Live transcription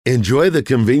Enjoy the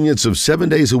convenience of 7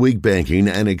 days a week banking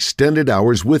and extended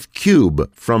hours with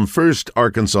Cube from First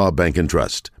Arkansas Bank and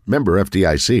Trust. Member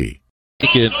FDIC.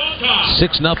 Make it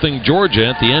 6-0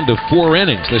 Georgia at the end of 4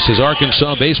 innings. This is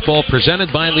Arkansas baseball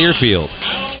presented by Learfield.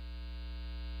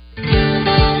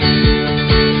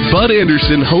 Bud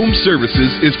Anderson Home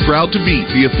Services is proud to be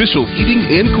the official heating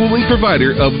and cooling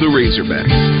provider of the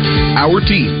Razorbacks. Our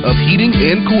team of heating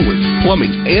and cooling,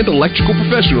 plumbing, and electrical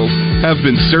professionals have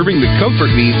been serving the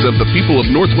comfort needs of the people of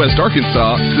Northwest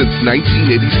Arkansas since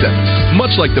 1987.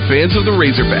 Much like the fans of the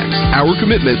Razorbacks, our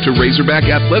commitment to Razorback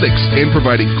athletics and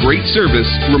providing great service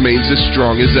remains as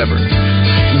strong as ever.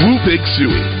 Rupik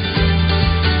Sui.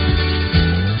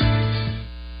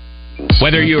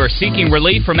 Whether you are seeking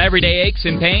relief from everyday aches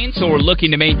and pains or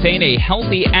looking to maintain a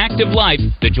healthy, active life,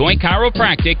 The Joint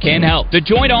Chiropractic can help. The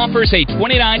Joint offers a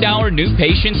 $29 new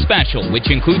patient special, which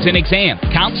includes an exam,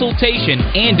 consultation,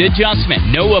 and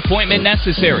adjustment. No appointment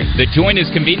necessary. The Joint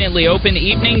is conveniently open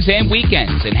evenings and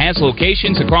weekends and has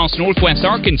locations across Northwest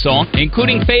Arkansas,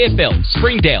 including Fayetteville,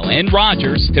 Springdale, and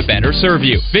Rogers, to better serve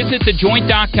you. Visit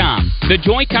thejoint.com. The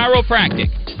Joint Chiropractic.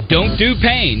 Don't do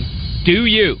pain, do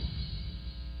you.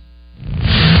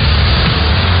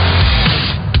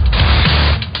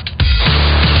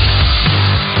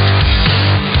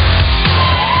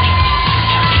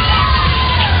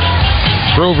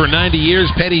 For over 90 years,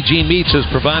 Petit Jean Meats has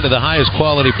provided the highest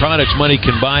quality products money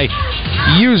can buy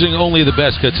using only the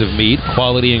best cuts of meat,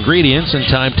 quality ingredients, and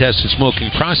time-tested smoking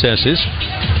processes.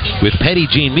 With Petit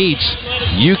Jean Meats,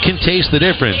 you can taste the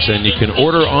difference, and you can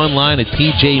order online at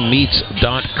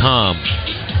pjmeats.com.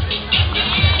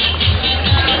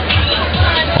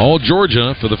 All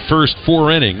Georgia for the first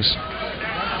 4 innings.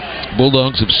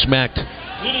 Bulldogs have smacked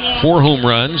 4 home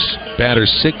runs.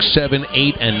 Batters 6, 7,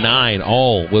 8, and 9,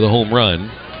 all with a home run.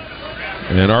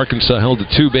 And Arkansas held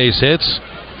to 2 base hits.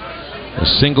 A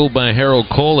single by Harold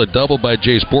Cole, a double by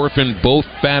Jace Borfin. Both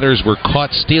batters were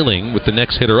caught stealing with the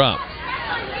next hitter up.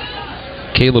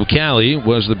 Caleb Cali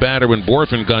was the batter when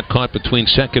Borfin got caught between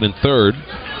second and third.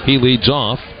 He leads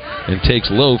off and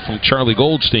takes low from Charlie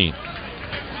Goldstein.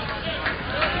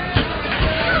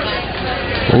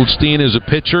 Goldstein is a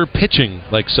pitcher pitching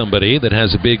like somebody that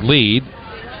has a big lead.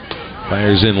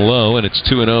 Fires in low, and it's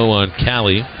 2-0 on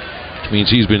Cali, which means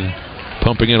he's been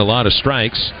pumping in a lot of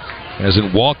strikes.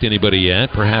 Hasn't walked anybody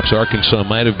yet. Perhaps Arkansas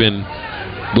might have been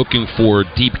looking for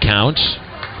deep counts,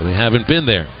 but they haven't been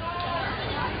there.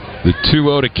 The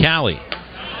 2-0 to Cali.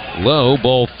 Low,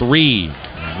 ball 3.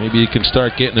 Maybe you can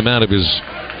start getting him out of his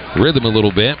rhythm a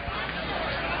little bit.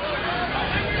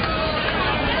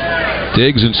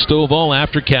 Diggs and Stovall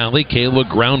after Cali. Caleb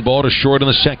ground ball to short in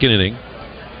the second inning.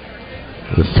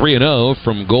 The 3-0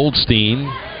 from Goldstein.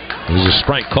 There's a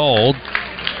strike called.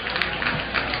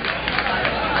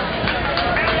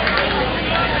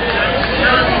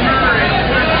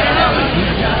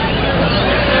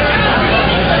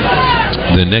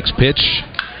 The next pitch,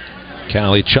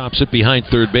 Cali chops it behind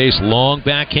third base. Long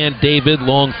backhand, David.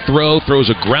 Long throw, throws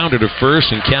a grounder to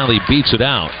first, and Cali beats it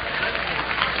out.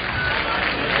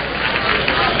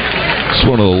 It's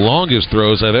one of the longest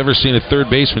throws I've ever seen a third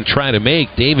baseman try to make.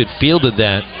 David fielded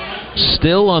that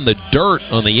still on the dirt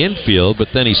on the infield, but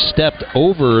then he stepped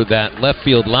over that left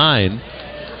field line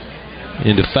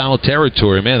into foul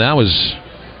territory. Man, that was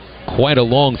quite a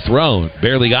long throw.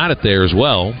 Barely got it there as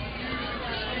well.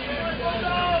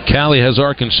 Cali has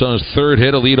Arkansas's third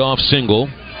hit, a leadoff single.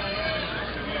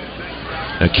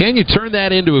 Now, can you turn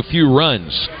that into a few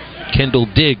runs? Kendall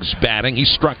Diggs batting. He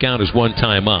struck out his one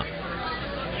time up.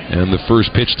 And the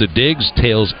first pitch to Diggs,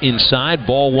 tails inside,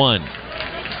 ball 1.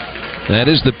 That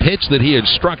is the pitch that he had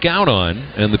struck out on,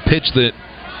 and the pitch that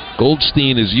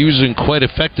Goldstein is using quite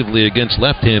effectively against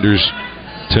left-handers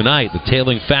tonight. The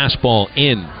tailing fastball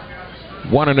in.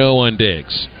 1-0 on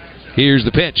Diggs. Here's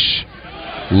the pitch.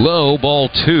 Low, ball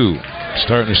 2.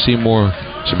 Starting to see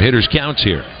some hitters counts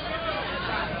here.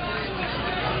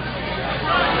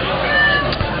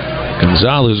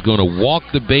 Gonzalez going to walk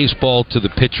the baseball to the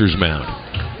pitcher's mound.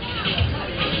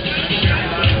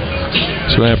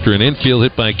 So after an infield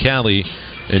hit by Cali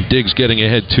and Diggs getting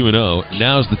ahead 2-0,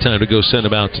 now's the time to go send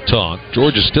him out to talk.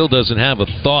 Georgia still doesn't have a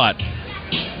thought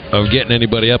of getting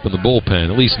anybody up in the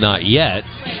bullpen, at least not yet.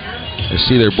 I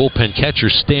see their bullpen catcher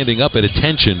standing up at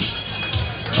attention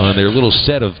on their little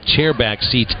set of chair back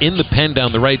seats in the pen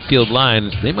down the right field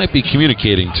line. They might be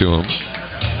communicating to him.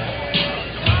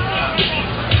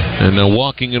 And now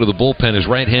walking into the bullpen is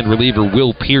right-hand reliever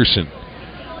Will Pearson.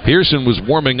 Pearson was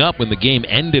warming up when the game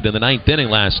ended in the 9th inning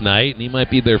last night, and he might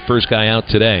be their first guy out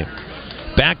today.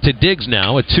 Back to Diggs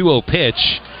now, a 2-0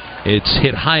 pitch. It's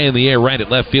hit high in the air right at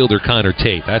left fielder Connor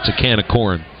Tate. That's a can of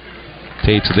corn.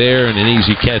 Tate's there, and an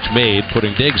easy catch made,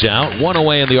 putting Diggs out. One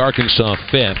away in the Arkansas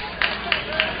fifth.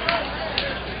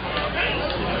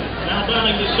 Now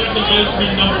batting the second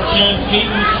baseman, number 10,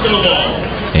 Peyton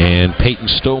Stovall. And Peyton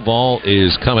Stovall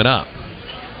is coming up.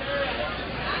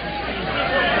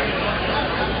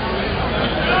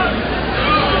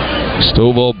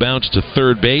 Stovall bounced to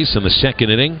third base in the second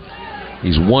inning.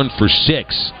 He's 1 for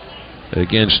 6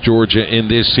 against Georgia in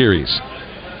this series.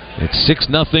 It's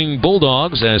 6-0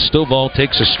 Bulldogs as Stovall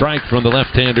takes a strike from the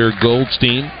left-hander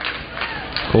Goldstein.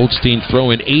 Goldstein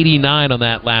throwing 89 on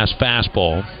that last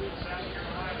fastball.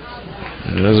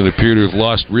 It doesn't appear to have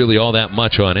lost really all that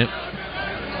much on it.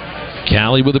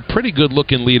 Callie with a pretty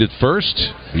good-looking lead at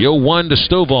first. The 0-1 to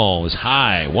Stovall is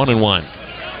high, 1-1.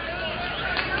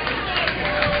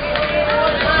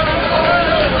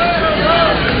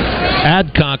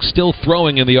 Adcock still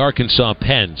throwing in the Arkansas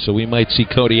pen, so we might see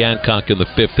Cody Adcock in the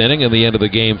fifth inning and the end of the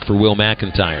game for Will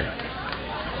McIntyre.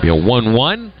 Be a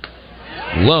 1-1.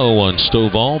 Low on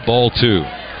Stovall, ball 2.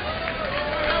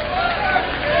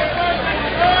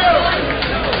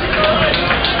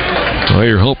 Well,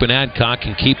 you're hoping Adcock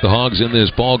can keep the Hogs in this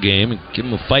ball game and give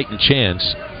them a fighting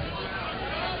chance.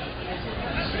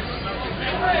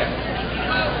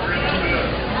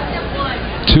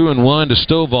 Two and 1 to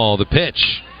Stovall. The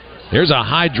pitch. There's a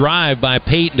high drive by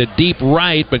Peyton to deep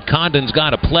right, but Condon's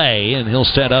got to play, and he'll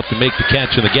set up and make the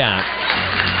catch in the gap.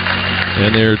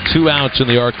 And there are 2 outs in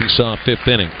the Arkansas fifth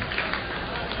inning.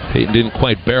 Peyton didn't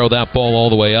quite barrel that ball all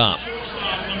the way up.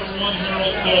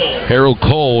 Harold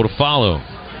Cole to follow.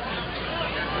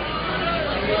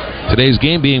 Today's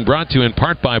game being brought to you in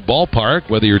part by Ballpark.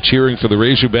 Whether you're cheering for the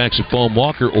Razorbacks at Foam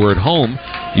Walker or at home,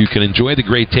 you can enjoy the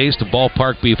great taste of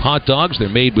Ballpark beef hot dogs. They're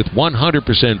made with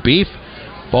 100% beef.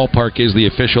 Ballpark is the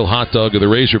official hot dog of the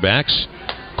Razorbacks.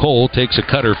 Cole takes a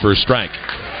cutter for a strike.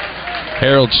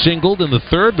 Harold singled in the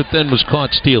third, but then was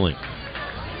caught stealing.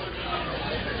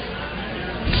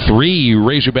 3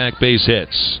 Razorback base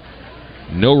hits.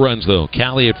 No runs, though.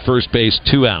 Callie at first base,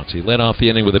 2 outs. He led off the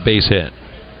inning with a base hit.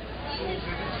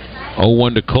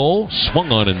 0-1 to Cole.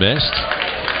 Swung on and missed.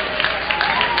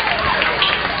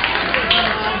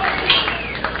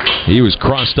 He was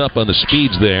crossed up on the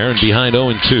speeds there and behind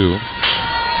 0-2.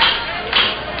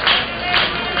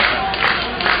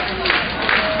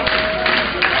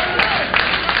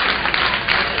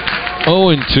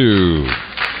 0-2.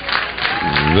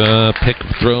 The pick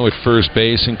throw at first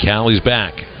base, and Callie's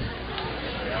back.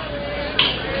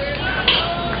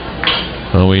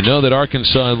 Well, we know that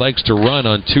Arkansas likes to run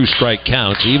on 2 strike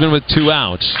counts, even with 2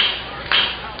 outs.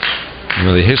 You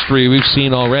know, the history we've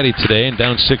seen already today, and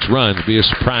down 6 runs, it'd be a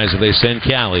surprise if they send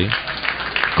Callie.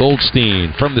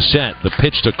 Goldstein from the set. The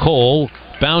pitch to Cole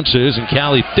bounces, and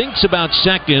Callie thinks about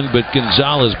second, but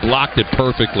Gonzalez blocked it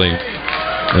perfectly.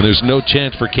 And there's no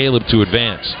chance for Caleb to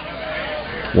advance.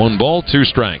 1 ball, 2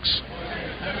 strikes.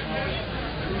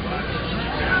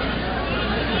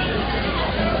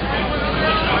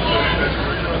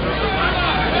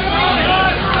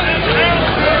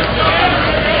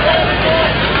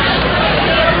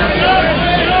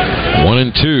 One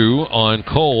and 2 on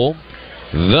Cole.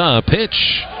 The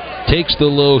pitch takes the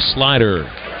low slider.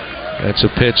 That's a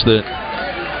pitch that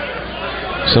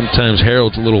sometimes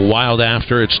Harold's a little wild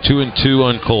after. It's 2 and 2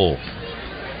 on Cole.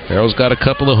 Harold's got a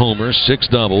couple of homers, 6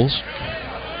 doubles.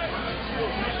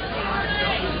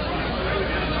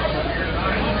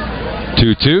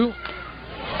 2-2.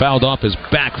 Fouled off his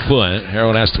back foot.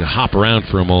 Harold has to hop around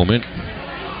for a moment.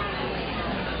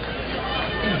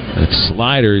 That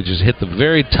slider he just hit the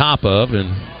very top of and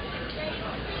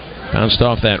bounced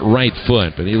off that right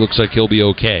foot, but he looks like he'll be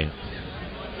okay.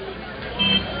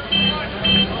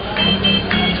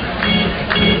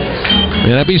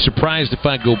 And I'd be surprised if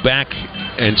I go back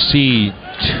and see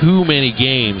too many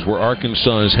games where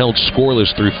Arkansas has held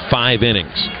scoreless through 5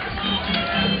 innings.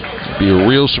 It'd be a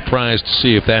real surprise to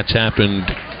see if that's happened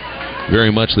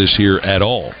very much this year at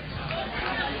all.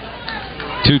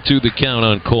 2-2 the count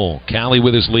on Cole. Callie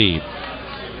with his lead.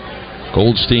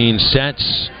 Goldstein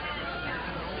sets.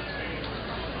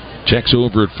 Checks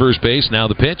over at first base. Now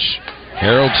the pitch.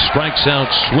 Harold strikes out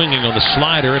swinging on the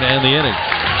slider to end the inning.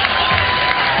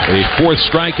 A 4th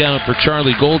strikeout for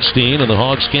Charlie Goldstein, and the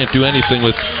Hogs can't do anything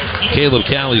with Caleb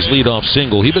Callie's leadoff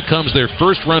single. He becomes their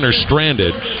first runner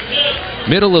stranded.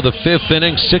 Middle of the 5th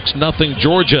inning, 6-0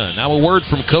 Georgia. Now a word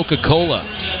from Coca-Cola.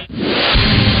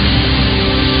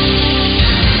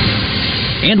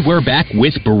 And we're back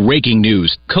with breaking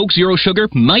news. Coke Zero Sugar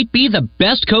might be the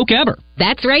best Coke ever.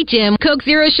 That's right, Jim. Coke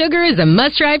Zero Sugar is a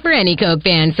must-try for any Coke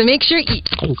fan, so make sure you...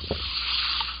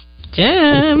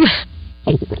 Jim.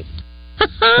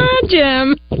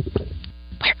 Jim.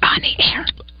 We're on the air.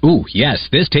 Ooh, yes,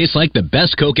 this tastes like the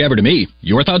best Coke ever to me.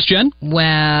 Your thoughts, Jen?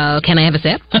 Well, can I have a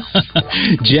sip?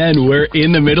 Jen, we're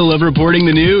in the middle of reporting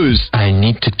the news. I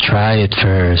need to try it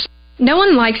first. No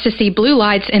one likes to see blue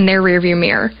lights in their rearview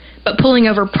mirror, but pulling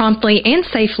over promptly and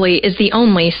safely is the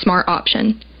only smart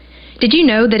option. Did you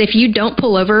know that if you don't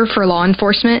pull over for law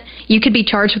enforcement, you could be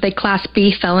charged with a Class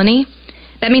B felony?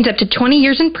 That means up to 20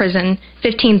 years in prison,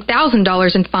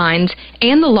 $15,000 in fines,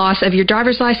 and the loss of your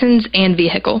driver's license and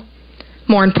vehicle.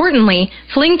 More importantly,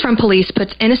 fleeing from police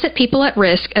puts innocent people at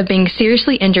risk of being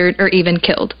seriously injured or even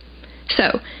killed.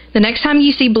 So, the next time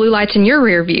you see blue lights in your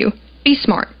rear view, be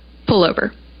smart. Pull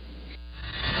over.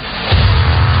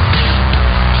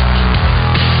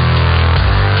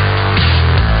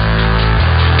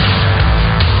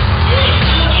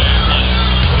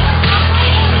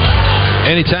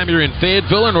 Anytime you're in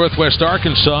Fayetteville or Northwest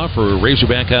Arkansas for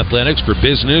Razorback Athletics, for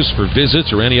business, for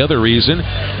visits, or any other reason,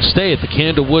 stay at the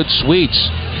Candlewood Suites.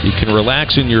 You can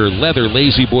relax in your leather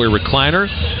Lazy Boy recliner.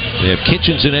 They have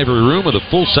kitchens in every room with a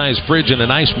full-size fridge and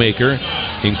an ice maker.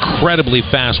 Incredibly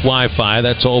fast Wi-Fi.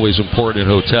 That's always important in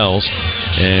hotels.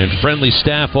 And friendly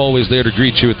staff always there to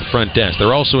greet you at the front desk.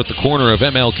 They're also at the corner of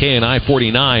MLK and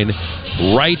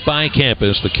I-49, right by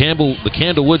campus. The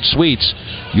Candlewood Suites,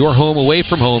 your home away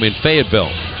from home in Fayetteville.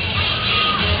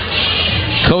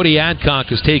 Cody Adcock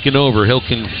has taken over. He'll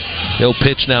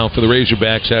pitch now for the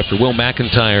Razorbacks after Will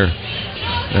McIntyre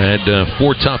had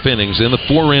 4 tough innings. In the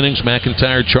 4 innings,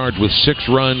 McIntyre charged with 6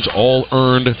 runs, all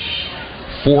earned,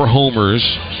 4 homers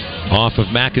off of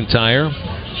McIntyre.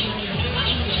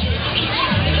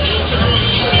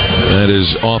 That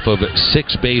is off of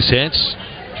 6 base hits,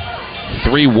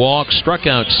 3 walks, struck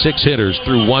out 6 hitters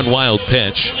through 1 wild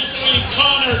pitch.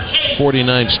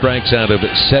 49 strikes out of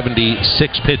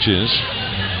 76 pitches.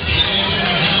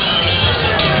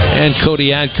 And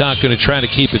Cody Adcock going to try to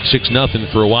keep it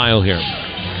 6-0 for a while here.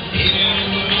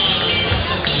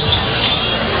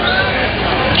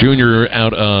 Junior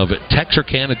out of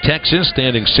Texarkana, Texas,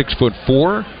 standing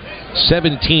 6'4",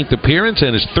 17th appearance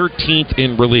and his 13th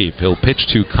in relief. He'll pitch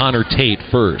to Connor Tate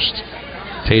first.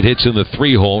 Tate hits in the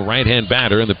 3-hole, right-hand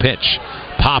batter, and the pitch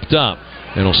popped up.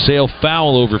 And he'll sail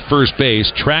foul over first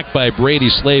base. Tracked by Brady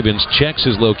Slavens. Checks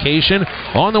his location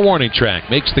on the warning track.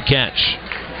 Makes the catch.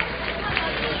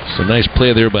 It's a nice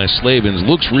play there by Slavens.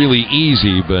 Looks really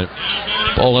easy, but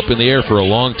ball up in the air for a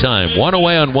long time. 1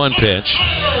 away on 1 pitch.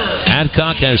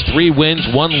 Adcock has 3 wins,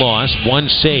 1 loss, 1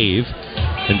 save.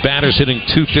 And batters hitting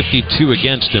 .252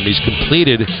 against him. He's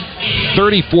completed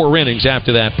 34 innings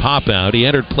after that pop-out. He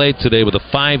entered play today with a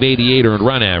 .588 earned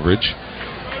run average.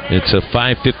 It's a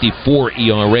 .554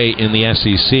 ERA in the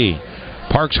SEC.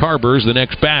 Parks Harbor's the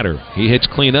next batter. He hits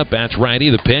cleanup, bats righty.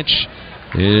 The pitch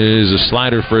is a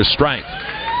slider for a strike.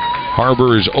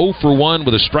 Harbor is 0 for 1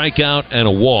 with a strikeout and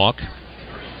a walk.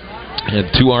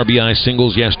 Had 2 RBI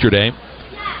singles yesterday.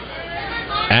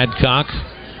 Adcock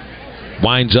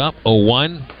winds up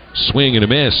 0-1. Swing and a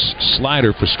miss.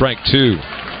 Slider for strike 2.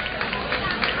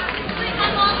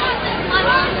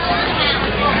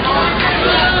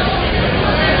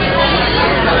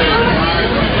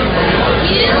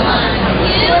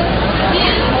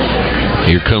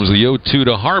 Here comes the 0-2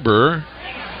 to Harbor.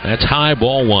 That's high,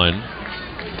 ball 1.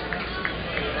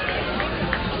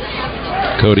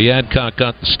 Cody Adcock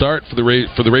got the start for the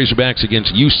Razorbacks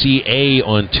against UCA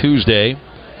on Tuesday.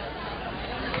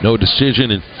 No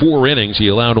decision in 4 innings. He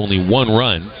allowed only 1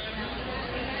 run.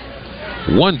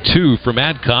 1-2 from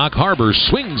Adcock. Harbor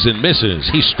swings and misses.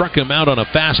 He struck him out on a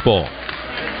fastball.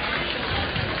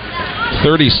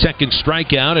 32nd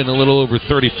strikeout in a little over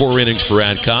 34 innings for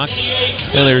Adcock.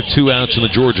 And there are 2 outs in the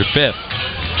Georgia 5th.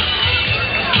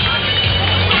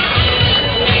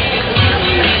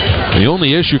 The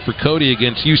only issue for Cody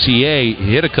against UCA,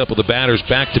 he hit a couple of the batters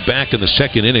back-to-back in the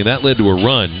 2nd inning. That led to a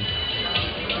run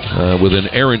with an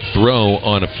errant throw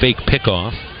on a fake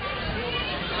pickoff.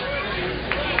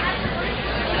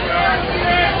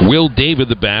 Will David,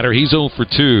 the batter, he's 0 for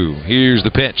 2. Here's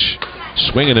the pitch.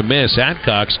 Swing and a miss.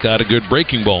 Adcock's got a good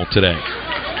breaking ball today.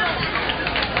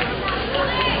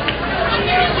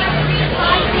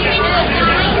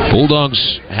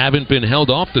 Bulldogs haven't been held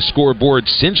off the scoreboard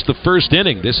since the 1st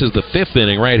inning. This is the 5th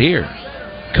inning right here.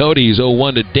 Cody's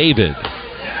 0-1 to David.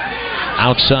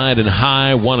 Outside and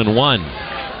high, 1-1.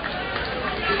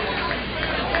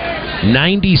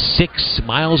 96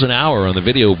 miles an hour on the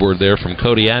video board there from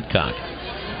Cody Adcock.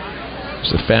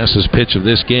 It's the fastest pitch of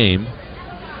this game.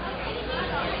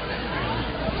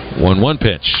 1-1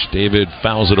 pitch. David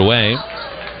fouls it away.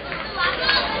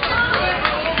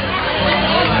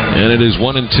 And it is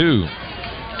 1-2.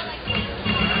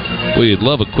 Well, you'd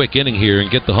love a quick inning here and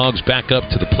get the Hogs back up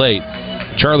to the plate.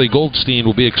 Charlie Goldstein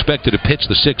will be expected to pitch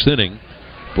the 6th inning.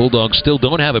 Bulldogs still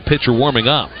don't have a pitcher warming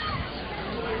up.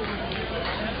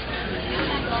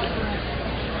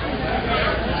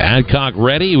 Adcock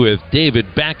ready with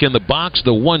David back in the box.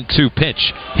 The 1-2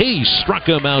 pitch. He struck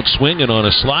him out swinging on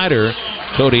a slider.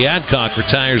 Cody Adcock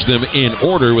retires them in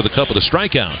order with a couple of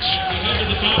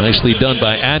strikeouts. Nicely done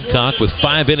by Adcock with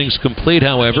 5 innings complete.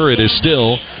 However, it is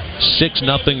still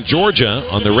 6-0 Georgia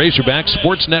on the Razorback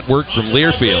Sports Network from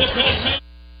Learfield.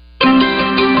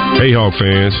 Hey Hawk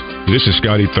fans, this is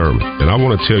Scotty Thurman, and I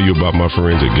want to tell you about my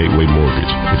friends at Gateway Mortgage.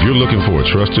 If you're looking for a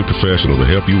trusted professional to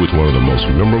help you with one of the most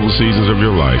memorable seasons of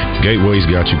your life, Gateway's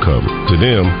got you covered. To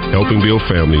them, helping build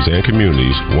families and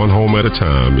communities one home at a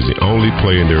time is the only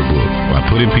play in their book. By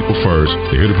putting people first,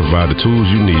 they're here to provide the tools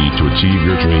you need to achieve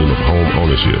your dream of home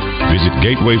ownership. Visit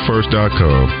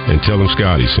gatewayfirst.com and tell them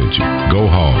Scotty sent you. Go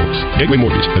Hogs. Gateway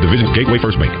Mortgage, a division of Gateway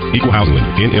First Bank. Equal housing lender.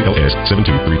 NMLS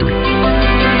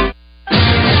 7233.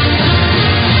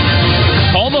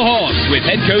 With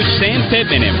head coach Sam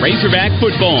Pittman and Razorback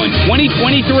football in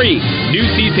 2023. New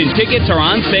season tickets are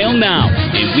on sale now,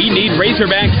 and we need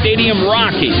Razorback Stadium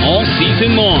rocking all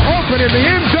season long. Open in the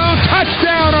end zone,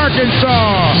 touchdown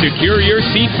Arkansas! Secure your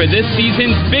seat for this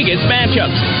season's biggest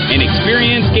matchups and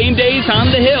experience game days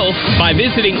on the Hill by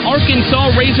visiting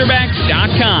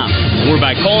ArkansasRazorbacks.com or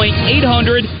by calling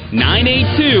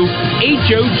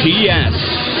 800-982-HOGS.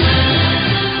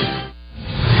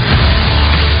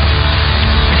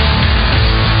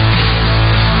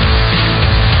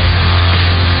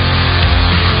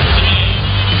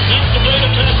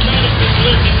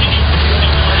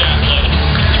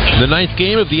 The 9th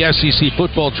game of the SEC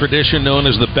football tradition known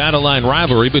as the Battle Line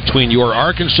rivalry between your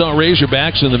Arkansas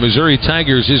Razorbacks and the Missouri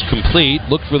Tigers is complete.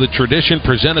 Look for the tradition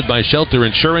presented by Shelter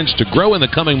Insurance to grow in the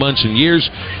coming months and years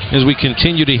as we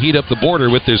continue to heat up the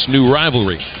border with this new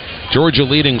rivalry. Georgia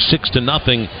leading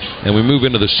 6-0, and we move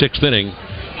into the 6th inning.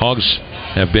 Hogs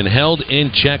have been held in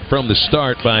check from the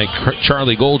start by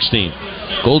Charlie Goldstein.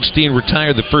 Goldstein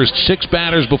retired the first 6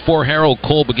 batters before Harold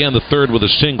Cole began the 3rd with a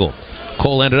single.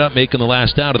 Cole ended up making the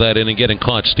last out of that inning, getting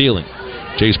caught stealing.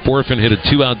 Jace Porfin hit a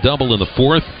 2-out double in the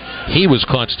 4th. He was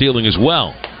caught stealing as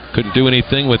well. Couldn't do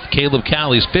anything with Caleb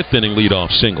Cowley's 5th inning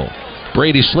leadoff single.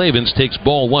 Brady Slavens takes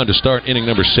ball 1 to start inning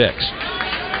number 6.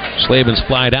 Slavens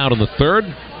flied out on the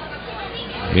 3rd.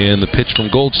 And the pitch from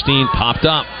Goldstein popped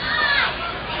up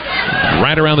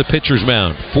right around the pitcher's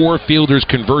mound. 4 fielders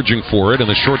converging for it, and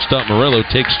the shortstop Murillo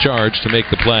takes charge to make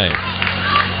the play.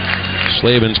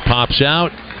 Slavens pops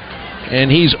out,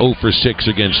 and he's 0 for 6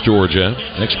 against Georgia.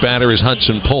 Next batter is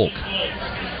Hudson Polk.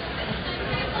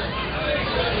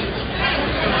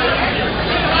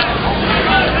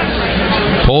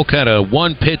 Polk had a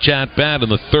 1-pitch at-bat in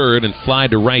the 3rd and fly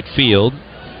to right field.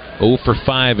 0 for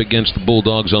 5 against the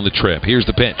Bulldogs on the trip. Here's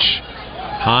the pitch.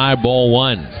 High, ball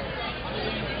 1.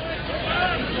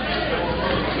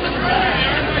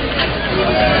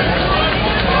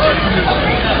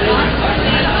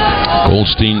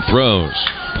 Goldstein throws.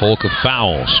 Polk a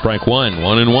foul. Strike 1.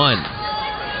 1-1.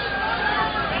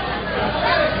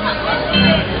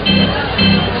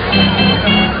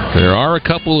 There are a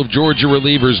couple of Georgia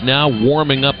relievers now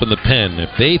warming up in the pen. If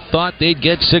they thought they'd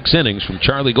get 6 innings from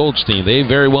Charlie Goldstein, they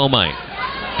very well might.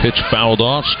 Pitch fouled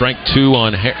off. Strike 2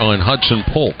 on Hudson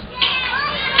Polk.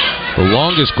 The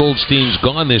longest Goldstein's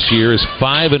gone this year is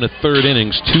 5 1/3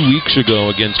 innings 2 weeks ago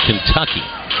against Kentucky.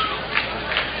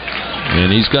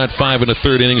 And he's got 5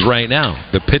 1/3 innings right now.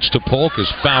 The pitch to Polk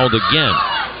is fouled again.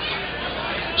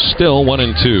 Still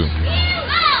 1-2.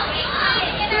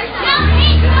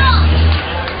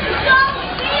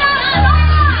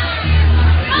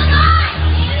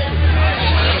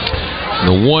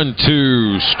 The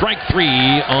 1-2, strike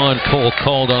 3 on Polk,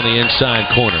 called on the inside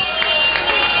corner.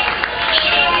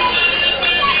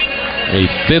 A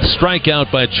 5th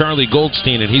strikeout by Charlie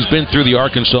Goldstein, and he's been through the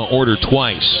Arkansas order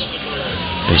twice.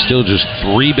 And still just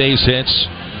 3 base hits.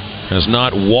 Has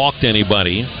not walked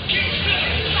anybody.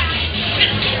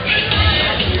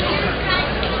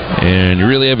 And you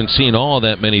really haven't seen all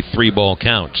that many 3-ball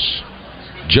counts.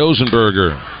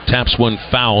 Josenberger taps one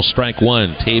foul, strike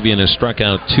 1. Tavian has struck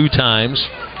out 2 times.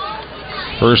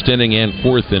 1st inning and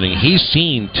 4th inning. He's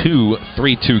seen 2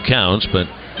 3-2 counts, but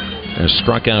has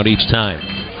struck out each time.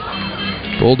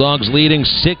 Bulldogs leading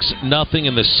 6-0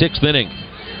 in the 6th inning.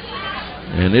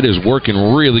 And it is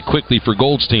working really quickly for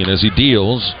Goldstein as he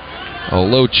deals a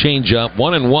low changeup.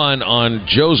 1-1 on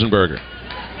Josenberger.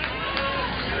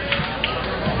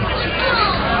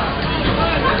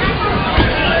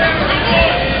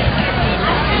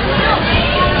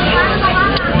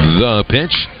 The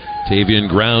pitch. Tavian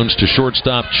grounds to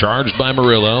shortstop, charged by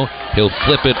Murillo. He'll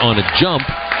flip it on a jump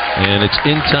And it's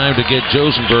in time to get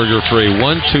Josenberger for a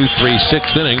 1-2-3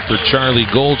 sixth inning for Charlie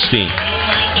Goldstein.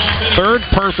 Third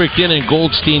perfect inning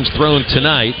Goldstein's thrown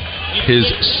tonight, his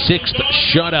sixth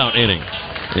shutout inning.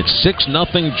 It's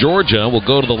 6-0 Georgia. We'll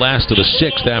go to the last of the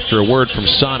sixth after a word from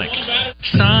Sonic.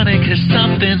 Sonic has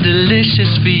something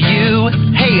delicious for you.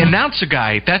 Hey, announcer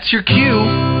guy, that's your cue.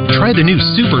 Try the new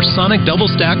Super Sonic Double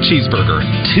Stack Cheeseburger.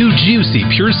 2 juicy,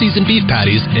 pure seasoned beef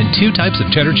patties and 2 types of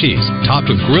cheddar cheese,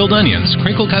 topped with grilled onions,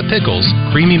 crinkle-cut pickles,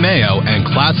 creamy mayo, and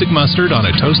classic mustard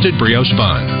on a toasted brioche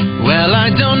bun. Well,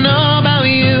 I don't know about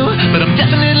you, but I'm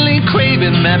definitely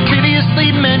craving that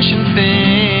previously mentioned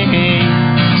thing.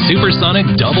 Super Sonic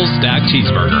Double Stack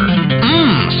Cheeseburger.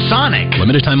 Sonic.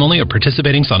 Limited time only at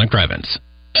participating Sonic drive-ins.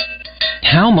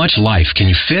 How much life can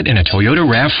you fit in a Toyota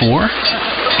RAV4?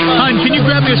 Hon, can you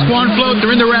grab me a swan float?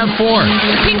 They're in the RAV4.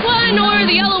 The pink one or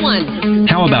the yellow one?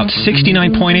 How about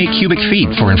 69.8 cubic feet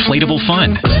for inflatable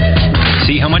fun?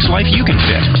 See how much life you can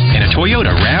fit in a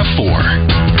Toyota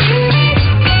RAV4.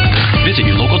 Visit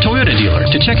your local Toyota dealer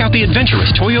to check out the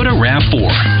adventurous Toyota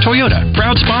RAV4. Toyota,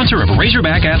 proud sponsor of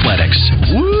Razorback Athletics.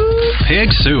 Woo! Pig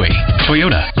Suey.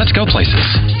 Toyota, let's go places.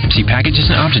 See packages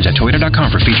and options at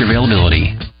Toyota.com for feature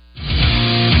availability.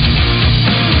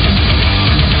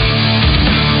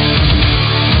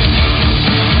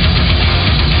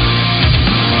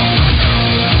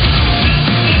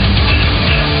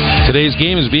 Today's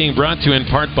game is being brought to you in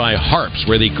part by Harps,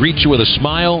 where they greet you with a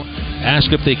smile,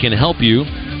 ask if they can help you,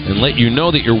 and let you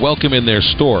know that you're welcome in their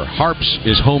store. Harps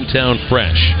is hometown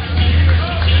fresh.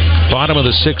 Bottom of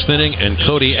the sixth inning, and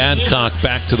Cody Adcock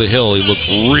back to the hill. He looked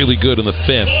really good in the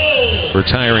fifth,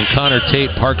 retiring Connor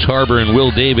Tate, Parks Harbor, and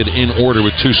Will David in order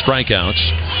with 2 strikeouts.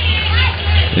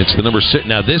 It's the number 6.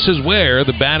 Now, this is where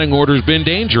the batting order's been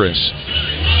dangerous.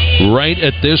 Right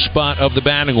at this spot of the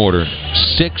batting order.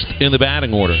 6th in the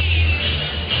batting order.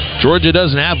 Georgia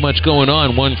doesn't have much going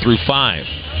on 1 through 5.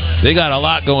 They got a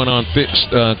lot going on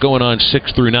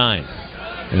 6 through 9.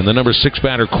 And the number 6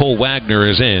 batter, Cole Wagner,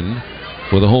 is in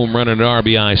with a home run and an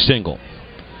RBI single.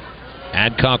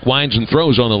 Adcock winds and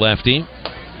throws on the lefty,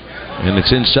 and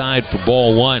it's inside for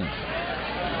ball 1.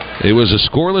 It was a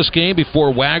scoreless game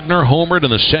before Wagner homered in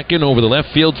the second over the left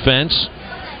field fence.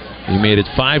 He made it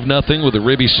 5-0 with a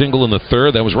ribby single in the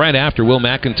third. That was right after Will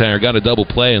McIntyre got a double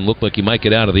play and looked like he might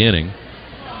get out of the inning.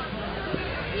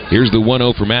 Here's the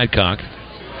 1-0 from Adcock.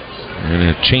 And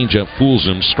a changeup fools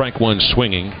him. Strike 1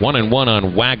 swinging. 1-1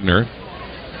 on Wagner.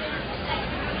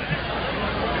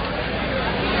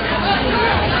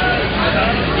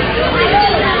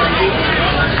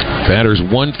 Batters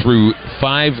 1 through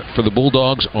 5 for the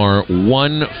Bulldogs are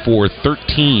 1 for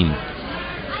 13.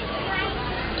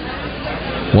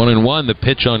 1-1. The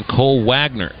pitch on Cole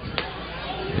Wagner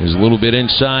is a little bit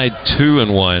inside.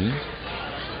 2-1.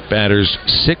 Batters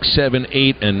 6, 7,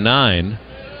 8, and 9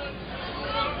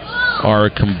 are a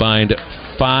combined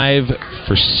 5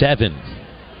 for 7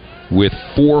 with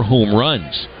 4 home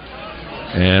runs.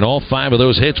 And all 5 of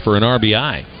those hits for an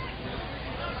RBI.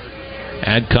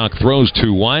 Adcock throws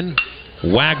 2-1.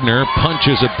 Wagner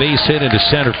punches a base hit into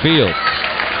center field.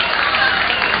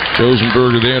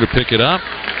 Rosenberger there to pick it up.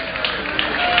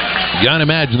 You gotta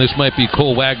imagine this might be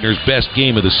Cole Wagner's best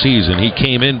game of the season. He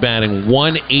came in batting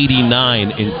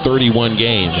 189 in 31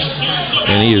 games,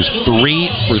 and he is 3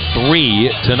 for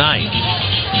 3 tonight.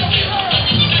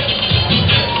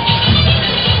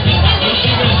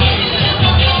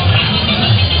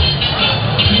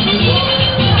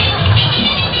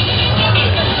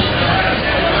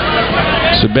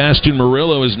 Sebastian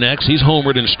Murillo is next. He's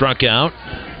homered and struck out.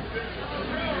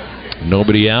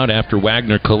 Nobody out after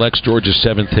Wagner collects Georgia's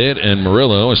 7th hit, and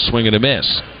Murillo is swing and a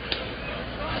miss.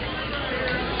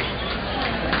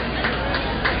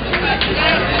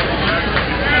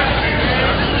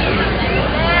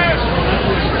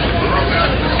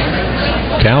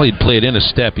 Khalid played in a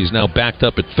step. He's now backed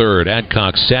up at third.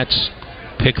 Adcock sets.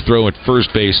 Pick throw at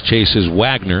first base chases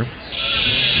Wagner.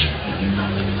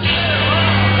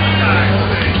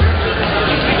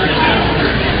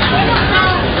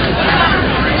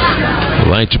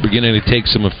 The lights are beginning to take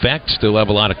some effect. Still have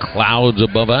a lot of clouds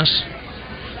above us.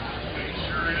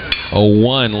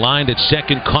 0-1 lined at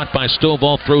second, caught by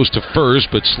Stovall, throws to first,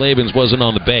 but Slavens wasn't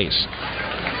on the base.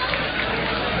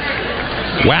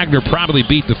 Wagner probably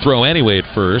beat the throw anyway at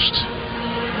first.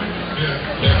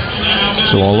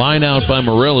 So a line out by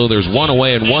Murillo. There's 1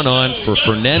 away and 1 on for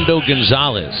Fernando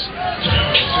Gonzalez.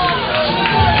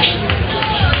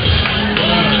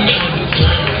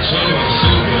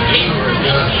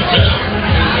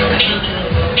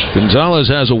 Gonzalez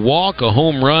has a walk, a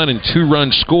home run, and 2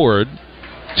 runs scored.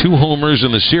 2 homers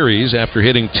in the series after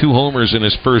hitting 2 homers in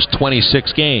his first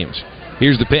 26 games.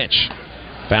 Here's the pitch.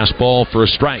 Fastball for a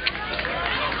strike.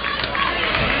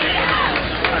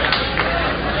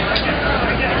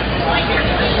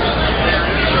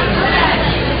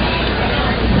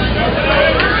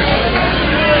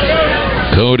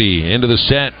 Cody into the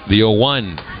set. The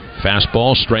 0-1.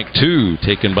 Fastball, strike 2,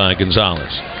 taken by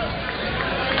Gonzalez.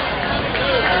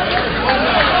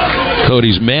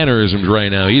 Cody's mannerisms right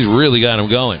now, he's really got him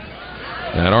going.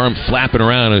 That arm flapping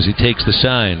around as he takes the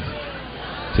sign.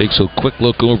 Takes a quick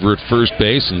look over at first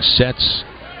base and sets.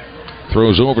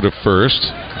 Throws over to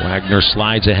first. Wagner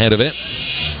slides ahead of it.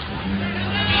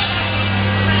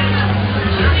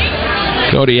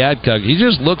 Cody Adcock, he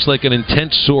just looks like an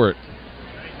intense sort.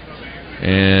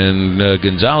 And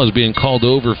Gonzalez being called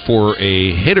over for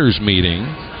a hitters meeting.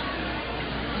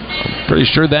 I'm pretty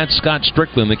sure that's Scott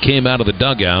Strickland that came out of the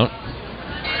dugout.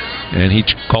 And he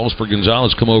calls for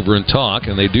Gonzalez to come over and talk,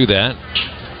 and they do that.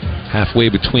 Halfway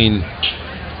between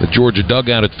the Georgia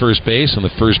dugout at first base and the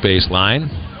first base line.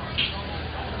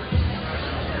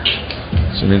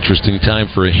 It's an interesting time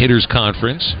for a hitters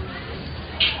conference.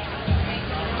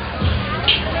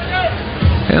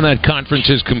 And that conference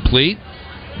is complete.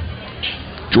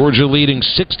 Georgia leading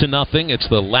 6-0. It's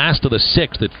the last of the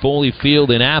 6th at Foley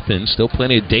Field in Athens. Still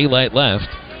plenty of daylight left.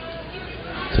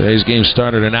 Today's game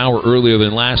started an hour earlier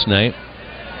than last night.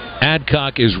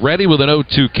 Adcock is ready with an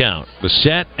 0-2 count. The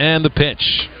set and the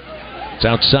pitch. It's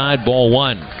outside, ball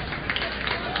 1.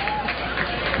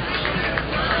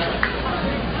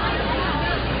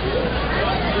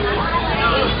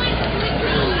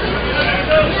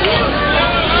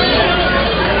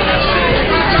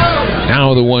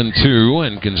 Now the 1-2,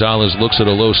 and Gonzalez looks at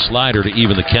a low slider to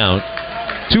even the count.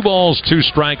 2 balls, 2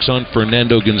 strikes on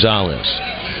Fernando Gonzalez.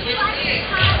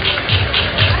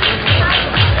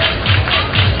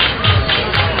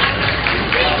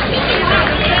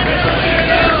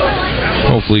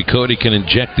 Hopefully Cody can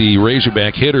inject the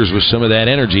Razorback hitters with some of that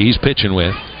energy he's pitching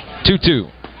with. 2-2.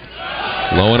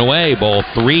 Low and away, ball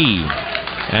 3.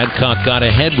 Adcock got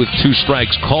ahead with 2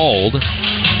 strikes called.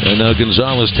 And now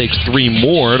Gonzalez takes 3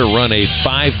 more to run a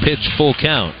 5-pitch full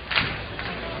count.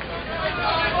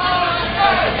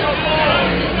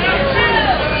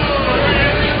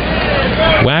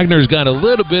 Wagner's got a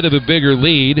little bit of a bigger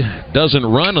lead. Doesn't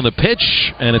run on the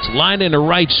pitch, and it's lined into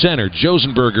right center.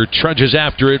 Josenberger trudges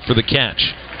after it for the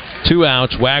catch. 2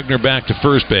 outs. Wagner back to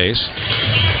first base.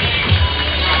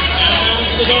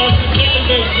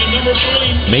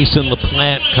 Mason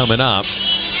LaPlante coming up.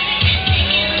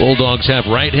 Bulldogs have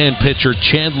right-hand pitcher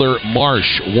Chandler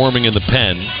Marsh warming in the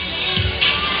pen.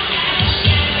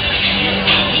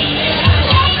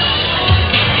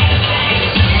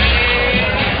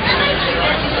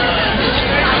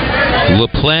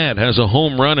 LaPlante has a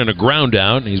home run and a ground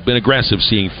out. He's been aggressive,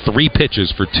 seeing 3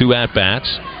 pitches for 2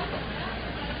 at-bats.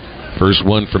 First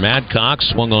one from Adcock,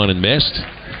 swung on and missed.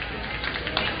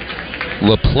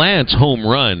 LaPlante's home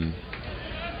run,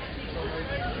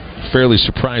 fairly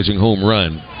surprising home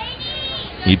run.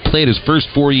 He'd played his first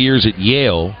 4 years at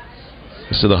Yale.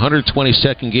 This is the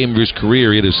 122nd game of his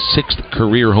career. He had his 6th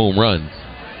career home run.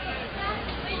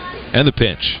 And the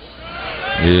pitch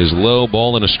is low,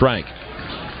 ball and a strike.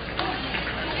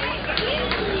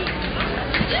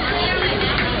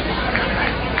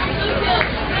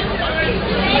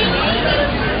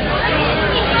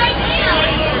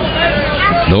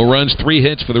 No runs, 3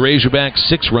 hits for the Razorbacks,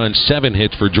 6 runs, 7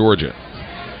 hits for Georgia.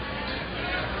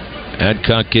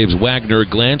 Adcock gives Wagner a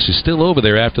glance. He's still over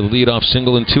there after the leadoff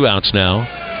single and 2 outs now.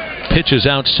 Pitches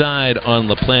outside on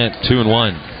LaPlante,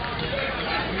 2-1.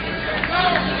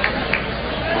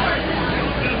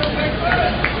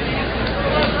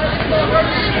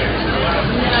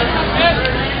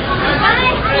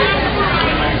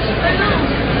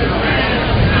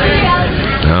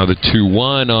 Now the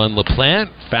 2-1 on LaPlante.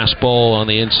 Fastball on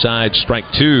the inside, strike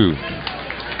 2.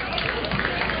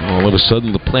 All of a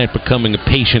sudden, LaPlante becoming a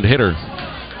patient hitter.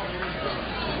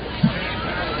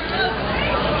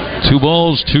 2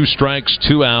 balls, 2 strikes,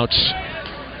 2 outs.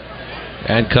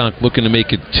 Adcock looking to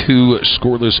make it 2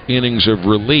 scoreless innings of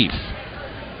relief.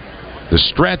 The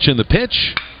stretch and the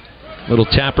pitch. Little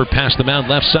tapper past the mound,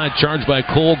 left side, charged by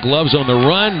Cole. Gloves on the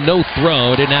run, no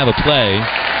throw, didn't have a play.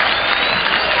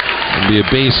 It'll be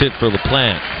a base hit for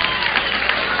LaPlante.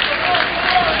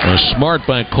 Smart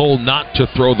by Cole not to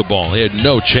throw the ball. He had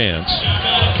no chance.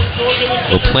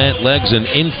 LaPlante legs an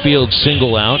infield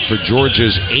single out for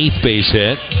Georgia's 8th base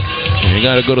hit. And you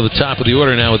got to go to the top of the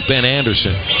order now with Ben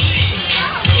Anderson.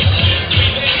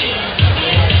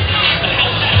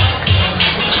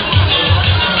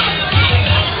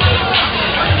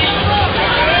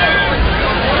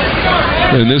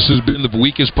 And this has been the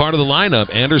weakest part of the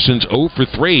lineup. Anderson's 0 for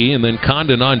 3, and then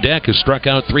Condon on deck has struck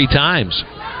out 3 times.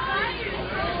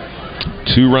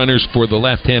 2 runners for the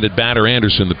left-handed batter,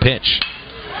 Anderson. The pitch.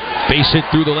 Base hit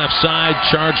through the left side,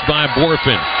 charged by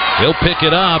Borfin. He'll pick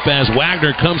it up as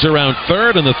Wagner comes around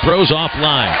third, and the throw's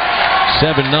offline.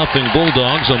 7-0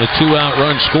 Bulldogs on the 2-out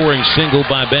run scoring single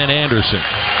by Ben Anderson.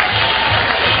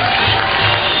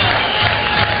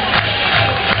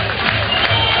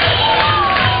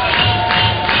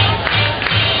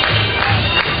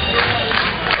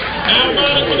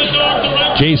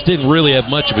 Jace didn't really have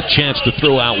much of a chance to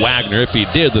throw out Wagner. If he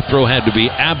did, the throw had to be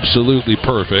absolutely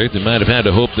perfect. They might have had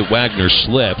to hope that Wagner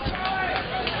slipped.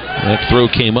 That throw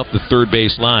came up the third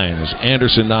base line as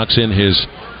Anderson knocks in his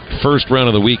first run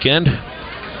of the weekend.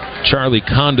 Charlie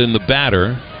Condon, the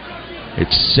batter.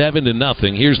 It's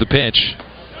 7-0. Here's the pitch.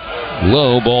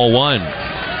 Low, ball 1.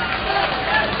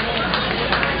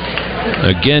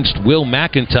 Against Will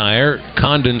McIntyre,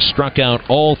 Condon struck out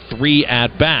all 3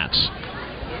 at-bats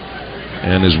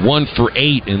and is 1 for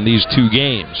 8 in these 2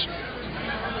 games.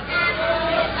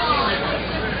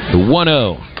 The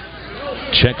 1-0.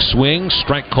 Check swing,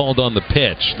 strike called on the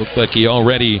pitch. Looked like he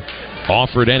already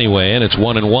offered anyway, and it's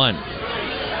 1-1.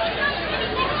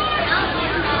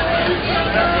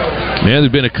 Man,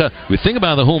 there's been we think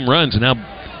about the home runs and how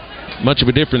much of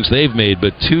a difference they've made,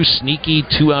 but 2 sneaky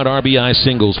 2-out RBI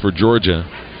singles for Georgia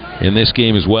in this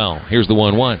game as well. Here's the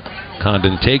 1-1.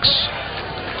 Condon takes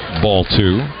ball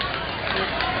 2.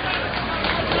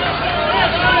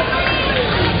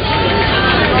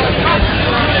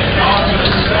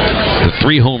 The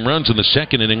 3 home runs in the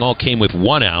second inning all came with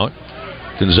 1 out.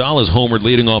 Gonzalez homered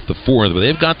leading off the 4th, but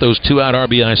they've got those 2-out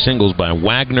RBI singles by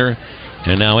Wagner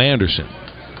and now Anderson.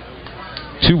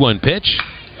 2-1 pitch.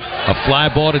 A fly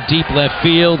ball to deep left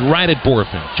field, right at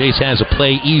Borfin. Jace has a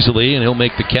play easily, and he'll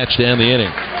make the catch to end the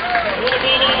inning.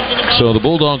 So the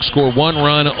Bulldogs score 1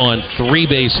 run on 3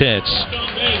 base hits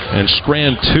and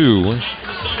strand 2.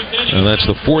 And that's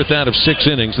the 4th out of 6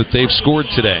 innings that they've scored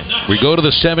today. We go to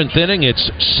the 7th inning. It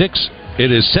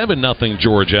is 7-0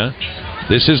 Georgia.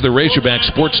 This is the Razorback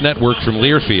Sports Network from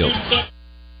Learfield.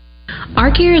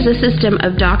 ARCare is a system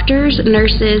of doctors,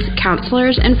 nurses,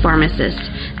 counselors, and pharmacists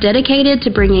dedicated to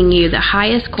bringing you the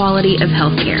highest quality of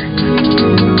health care.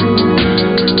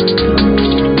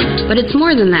 But it's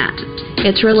more than that.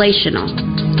 It's relational.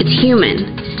 It's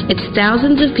human. It's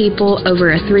thousands of people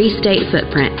over a 3-state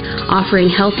footprint offering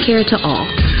health care to all.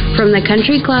 From the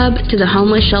country club to the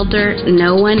homeless shelter,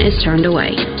 no one is turned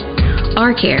away.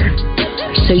 ARCare,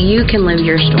 so you can live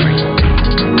your story.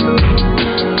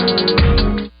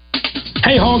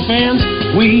 Hey Hog fans,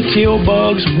 we kill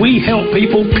bugs, we help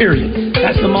people, period.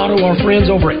 That's the motto our friends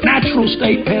over at Natural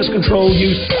State Pest Control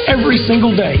use every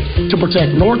single day to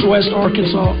protect Northwest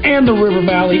Arkansas and the River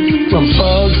Valley from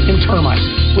bugs and termites.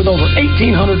 With over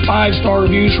 1,800 5-star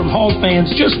reviews from hog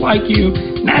fans just like you,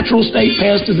 Natural State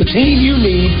Pest is the team you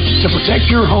need to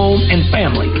protect your home and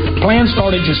family. Plans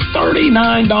start at just $39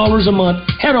 a month.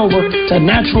 Head over to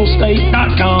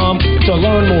naturalstate.com to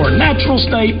learn more.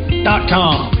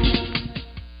 Naturalstate.com.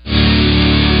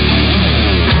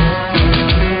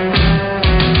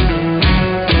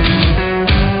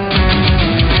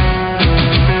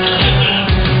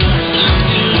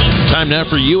 Time now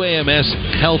for UAMS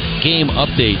Health Game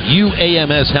Update.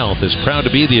 UAMS Health is proud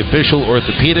to be the official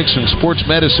orthopedics and sports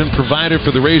medicine provider for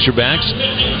the Razorbacks,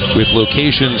 with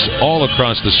locations all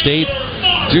across the state.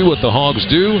 Do what the Hogs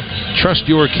do. Trust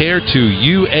your care to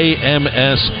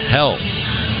UAMS Health.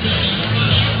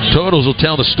 Totals will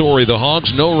tell the story. The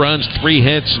Hogs, no runs, 3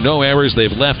 hits, no errors. They've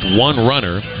left 1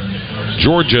 runner.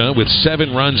 Georgia with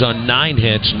 7 runs on 9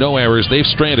 hits, no errors. They've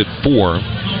stranded 4.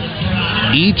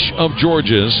 Each of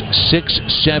Georgia's 6,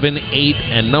 7, 8,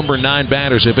 and number 9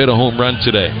 batters have hit a home run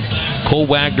today. Cole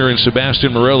Wagner and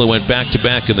Sebastian Murillo went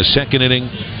back-to-back in the second inning.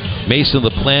 Mason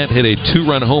LaPlante hit a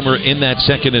 2-run homer in that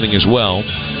second inning as well.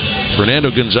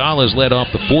 Fernando Gonzalez led off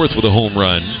the 4th with a home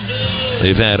run.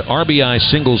 They've had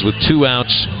RBI singles with 2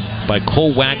 outs by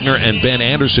Cole Wagner and Ben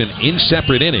Anderson in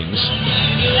separate innings.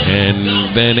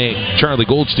 And then Charlie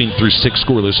Goldstein threw 6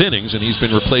 scoreless innings, and he's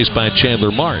been replaced by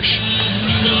Chandler Marsh.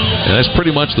 And that's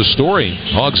pretty much the story.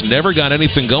 Hogs never got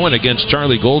anything going against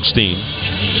Charlie Goldstein.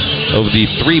 Of the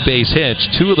 3 base hits,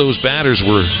 2 of those batters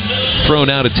were thrown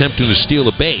out attempting to steal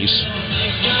a base.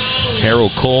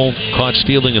 Harold Cole caught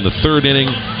stealing in the 3rd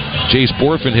inning. Jace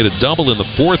Borfin hit a double in the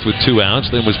 4th with 2 outs,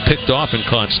 then was picked off and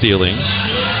caught stealing.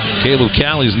 Caleb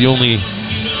Calley's the only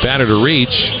batter to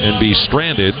reach and be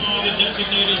stranded.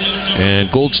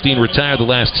 And Goldstein retired the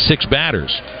last 6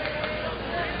 batters.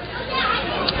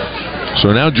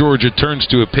 So now Georgia turns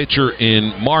to a pitcher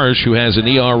in Marsh who has an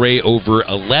ERA over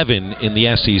 11 in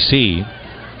the SEC.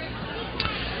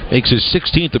 Makes his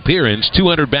 16th appearance,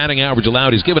 200 batting average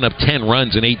allowed. He's given up 10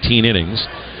 runs in 18 innings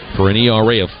for an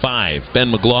ERA of 5. Ben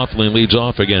McLaughlin leads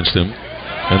off against him,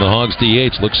 and the Hogs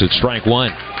DH looks at strike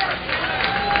one.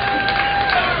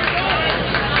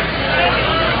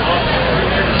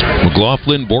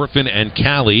 McLaughlin, Borfin, and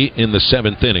Cali in the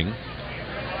 7th inning.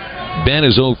 Ben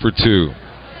is 0 for 2.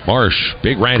 Marsh,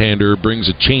 big right-hander, brings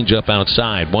a changeup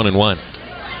outside, 1-1.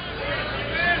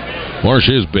 Marsh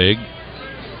is big.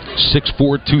 6'4",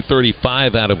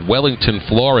 235 out of Wellington,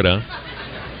 Florida.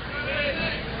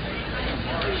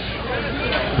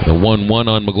 The 1-1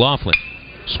 on McLaughlin.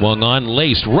 Swung on,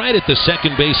 laced right at the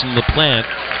second base in the plant.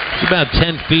 It's about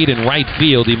 10 feet in right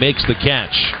field. He makes the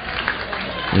catch.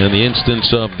 In the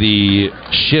instance of the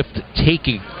shift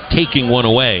taking one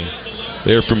away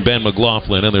there from Ben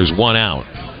McLaughlin, and there's one out.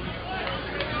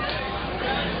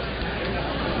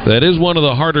 That is one of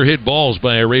the harder hit balls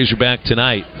by a Razorback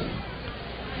tonight.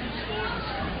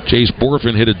 Chase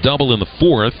Borfin hit a double in the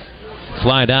 4th,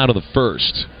 flied out of the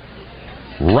 1st.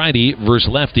 Righty versus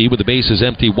lefty with the bases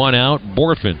empty, 1 out.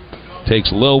 Borfin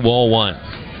takes low, ball 1.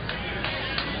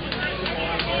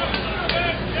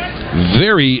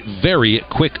 Very, very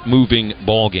quick moving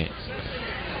ball game.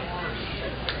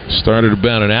 Started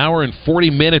about an hour and 40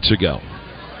 minutes ago.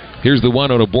 Here's the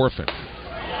 1-0 to Borfin.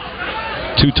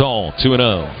 Too tall,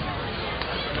 2-0.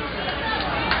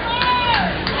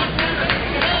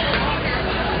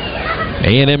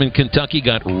 A&M and Kentucky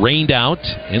got rained out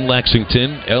in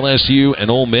Lexington. LSU and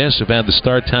Ole Miss have had the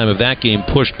start time of that game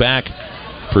pushed back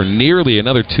for nearly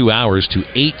another 2 hours to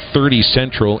 8:30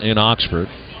 Central in Oxford.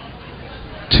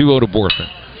 2-0 to Borfin.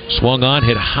 Swung on,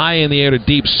 hit high in the air to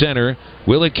deep center.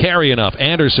 Will it carry enough?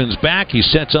 Anderson's back. He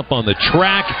sets up on the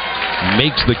track,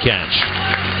 makes the catch.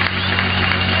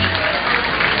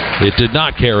 It did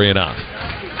not carry enough.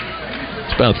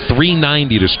 It's about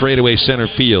 390 to straightaway center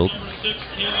field.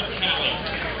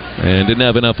 And didn't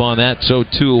have enough on that, so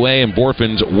 2 away, and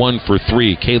Borfin's 1 for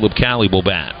 3. Caleb Cali will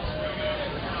bat.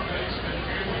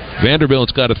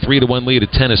 Vanderbilt's got a 3-1 lead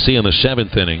at Tennessee in the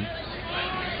 7th inning.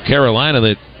 Carolina,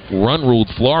 that run-ruled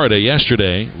Florida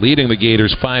yesterday, leading the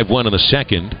Gators 5-1 in the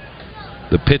 2nd.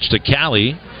 The pitch to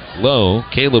Cali, low.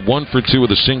 Caleb 1 for 2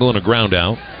 with a single and a ground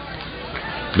out.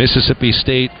 Mississippi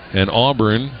State and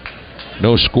Auburn,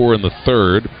 no score in the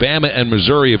 3rd. Bama and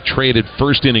Missouri have traded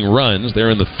first-inning runs. They're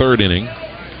in the 3rd inning.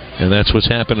 And that's what's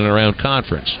happening around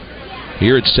conference.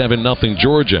 Here at 7-0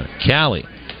 Georgia, Cali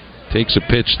takes a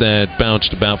pitch that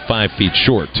bounced about 5 feet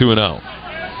short, 2-0.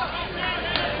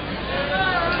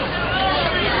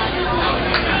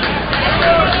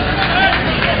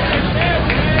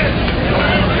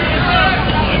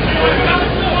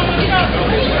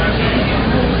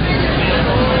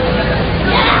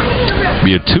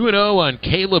 Be a 2-0 on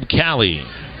Caleb Cali.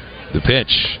 The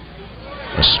pitch.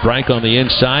 A strike on the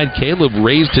inside. Caleb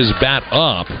raised his bat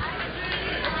up,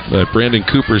 but Brandon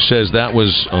Cooper says that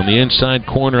was on the inside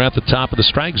corner at the top of the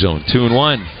strike zone.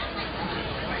 2-1.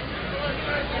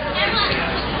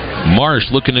 Marsh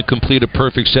looking to complete a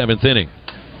perfect 7th inning,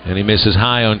 and he misses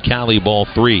high on Cali, ball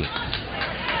 3.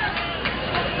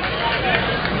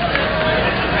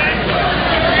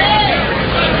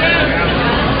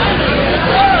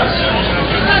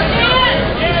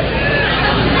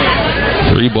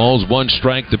 Three balls, 1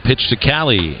 strike. The pitch to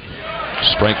Cali.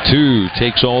 Strike 2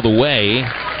 takes all the way.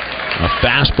 A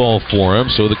fastball for him,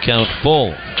 so the count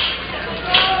full.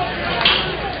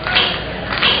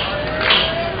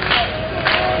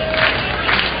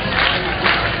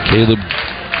 Caleb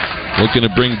looking to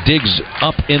bring Diggs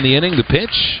up in the inning. The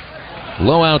pitch,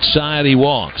 low outside, he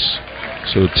walks.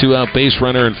 So a 2-out base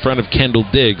runner in front of Kendall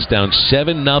Diggs, down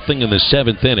 7-0 in the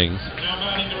 7th inning.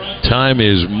 Time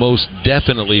is most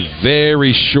definitely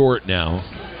very short now.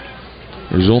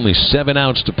 There's only 7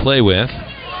 outs to play with.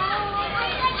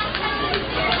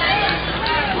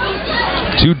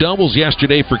 2 doubles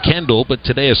yesterday for Kendall, but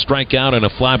today a strikeout and a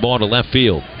fly ball to left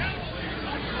field.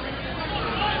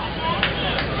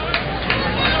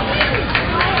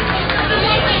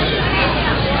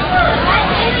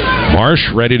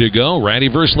 Marsh ready to go. Righty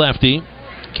versus lefty.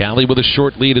 Cali with a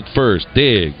short lead at first.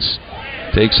 Diggs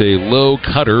takes a low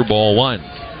cutter, ball 1.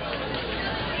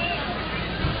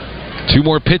 2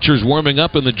 more pitchers warming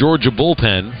up in the Georgia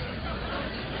bullpen.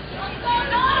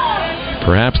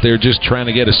 Perhaps they're just trying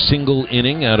to get a single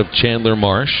inning out of Chandler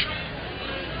Marsh.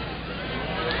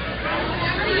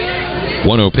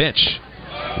 1-0 pitch.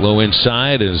 Low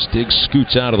inside as Diggs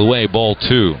scoots out of the way, ball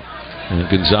 2. And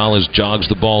Gonzalez jogs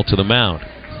the ball to the mound.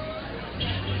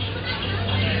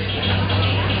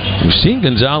 We've seen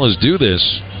Gonzalez do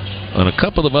this on a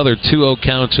couple of other 2-0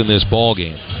 counts in this ball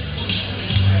game.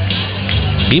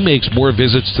 He makes more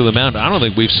visits to the mound. I don't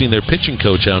think we've seen their pitching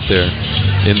coach out there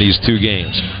in these 2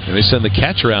 games. And they send the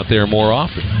catcher out there more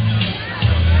often.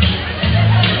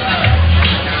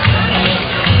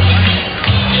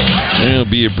 It'll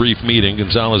be a brief meeting.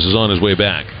 Gonzalez is on his way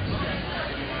back.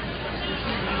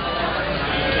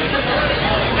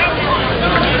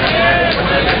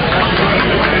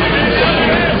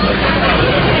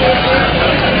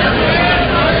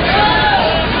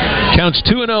 Counts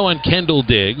 2-0 on Kendall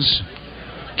Diggs.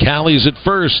 Callie's at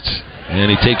first,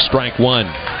 and he takes strike 1.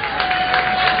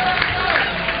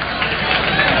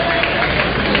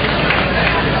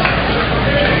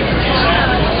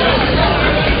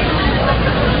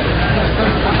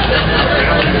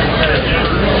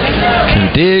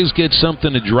 Can Diggs get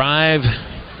something to drive?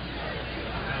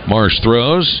 Marsh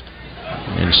throws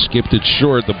and skipped it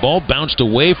short. The ball bounced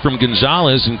away from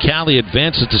Gonzalez, and Callie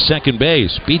advances to second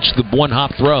base. Beats the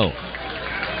one-hop throw.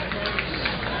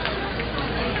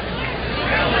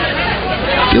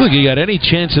 I feel like he got any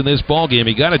chance in this ball game.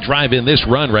 He got to drive in this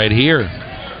run right here.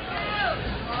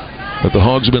 But the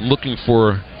Hogs have been looking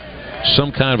for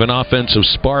some kind of an offensive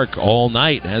spark all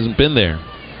night. Hasn't been there.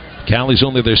 Callie's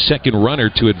only their second runner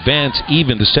to advance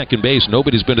even to second base.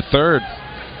 Nobody's been to third.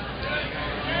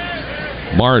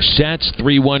 Marsh sets,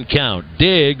 3-1 count.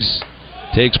 Diggs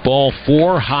takes ball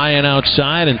 4 high and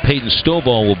outside, and Peyton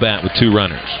Stovall will bat with 2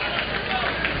 runners.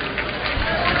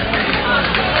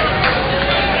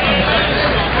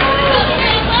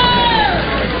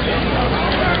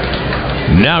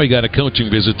 Now he got a coaching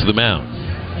visit to the mound.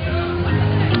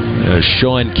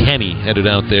 Sean Kenny headed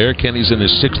out there. Kenny's in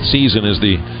his 6th season as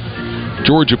the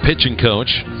Georgia pitching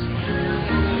coach.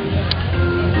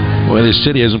 Well, this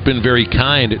city hasn't been very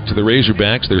kind to the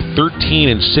Razorbacks. They're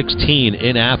 13-16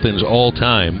 in Athens all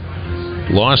time.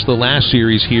 Lost the last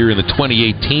series here in the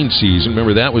 2018 season.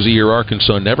 Remember, that was the year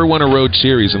Arkansas never won a road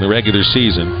series in the regular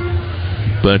season,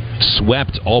 but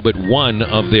swept all but one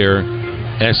of their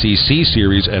SEC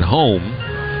series at home.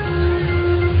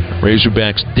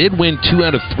 Razorbacks did win 2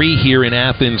 out of 3 here in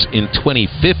Athens in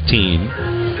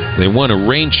 2015. They won a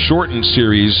rain-shortened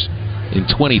series in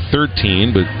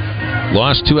 2013, but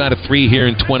lost 2 out of 3 here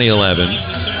in 2011.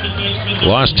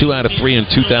 Lost 2 out of 3 in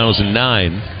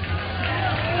 2009.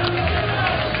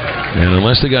 And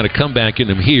unless they got a comeback in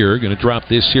them here, going to drop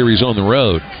this series on the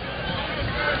road.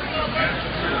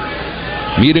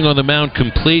 Meeting on the mound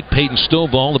complete. Peyton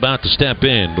Stovall about to step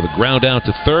in with a ground out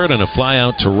to third and a fly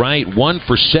out to right. 1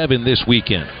 for 7 this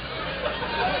weekend.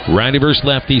 Righty versus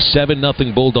lefty,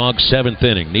 7-0 Bulldogs, 7th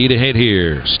inning. Need a hit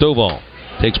here. Stovall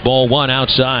takes ball 1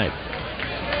 outside.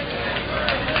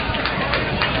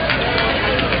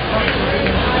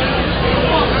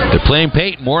 They're playing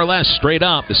Peyton more or less straight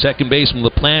up. The second baseman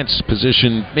LaPlante's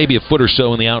positioned maybe a foot or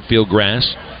so in the outfield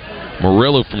grass.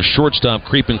 Murillo from shortstop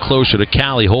creeping closer to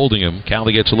Callie, holding him.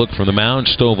 Callie gets a look from the mound.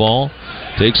 Stovall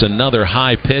takes another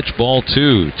high pitch. Ball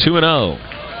 2. 2-0.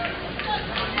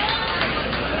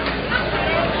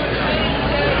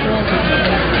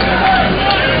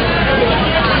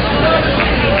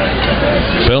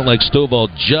 Felt like Stovall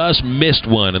just missed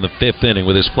one in the 5th inning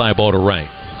with his fly ball to right.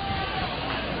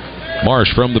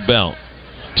 Marsh from the belt.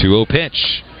 2-0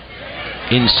 pitch.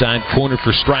 Inside corner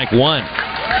for strike 1.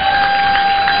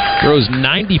 Throws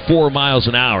 94 miles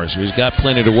an hour, so he's got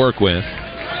plenty to work with.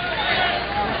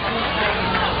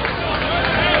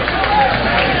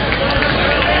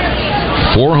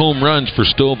 Four home runs for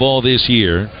Stovall this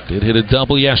year. Did hit a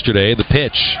double yesterday. The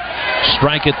pitch.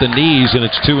 Strike at the knees, and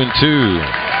it's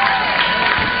 2-2.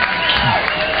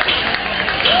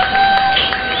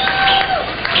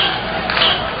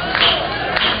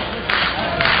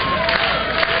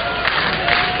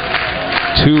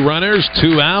 Two runners,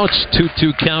 2 outs,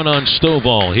 2-2 count on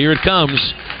Stovall. Here it comes.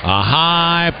 A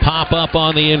high pop-up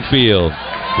on the infield.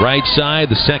 Right side,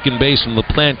 the second baseman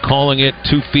LaPlante calling it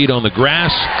 2 feet on the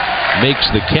grass. Makes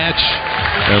the catch.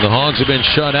 And the Hogs have been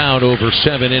shut out over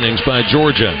 7 innings by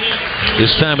Georgia.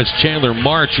 This time it's Chandler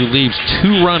March who leaves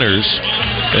 2 runners.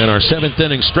 And our 7th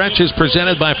inning stretch is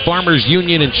presented by Farmers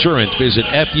Union Insurance. Visit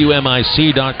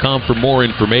FUMIC.com for more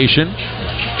information.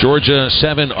 Georgia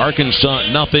 7,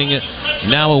 Arkansas nothing.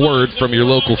 Now a word from your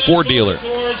local Ford dealer.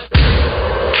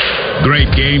 Great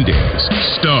game days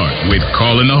start with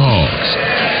calling the Hogs.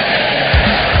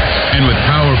 And with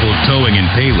powerful towing and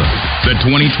payload, The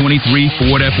 2023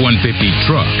 Ford F-150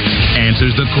 truck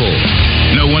answers the call.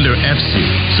 No wonder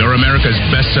F-Series are America's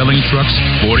best-selling trucks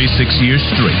 46 years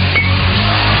straight.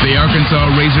 The Arkansas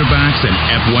Razorbacks and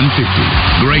F-150.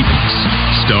 Greatness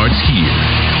starts here.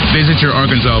 Visit your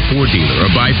Arkansas Ford dealer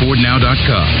or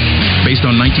buyfordnow.com. Based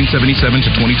on 1977 to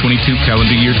 2022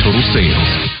 calendar year total sales.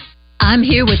 I'm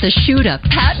here with the shooter,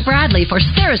 Pat Bradley, for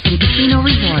Saracen Casino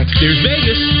Resort. There's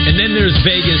Vegas, and then there's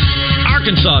Vegas,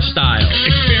 Arkansas style.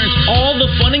 Experience all the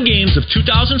fun and games of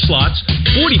 2,000 slots,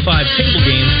 45 table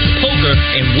games, poker,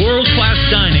 and world-class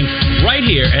dining right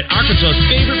here at Arkansas's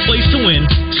favorite place to win,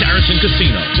 Saracen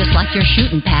Casino. Just like you're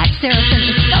shooting, Pat, Saracen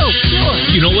is so pure.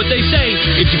 You know what they say,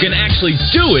 if you can actually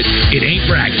do it, it ain't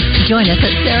bragging. Join us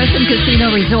at Saracen Casino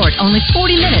Resort, only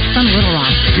 40 minutes from Little Rock.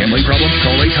 Gambling problem?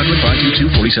 Call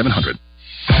 800-522-4700.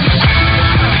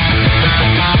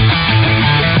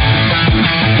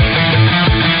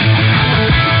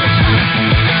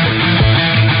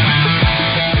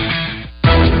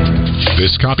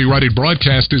 This copyrighted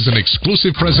broadcast is an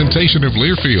exclusive presentation of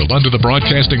Learfield under the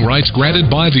broadcasting rights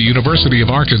granted by the University of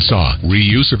Arkansas.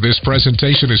 Reuse of this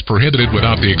presentation is prohibited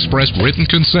without the express written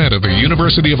consent of the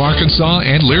University of Arkansas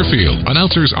and Learfield.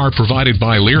 Announcers are provided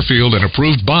by Learfield and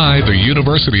approved by the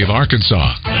University of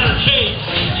Arkansas.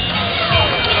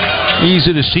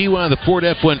 Easy to see why the Ford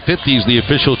F-150 is the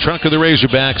official truck of the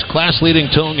Razorbacks, class-leading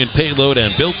towing and payload,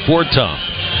 and built Ford tough.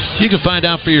 You can find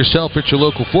out for yourself at your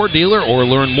local Ford dealer or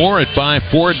learn more at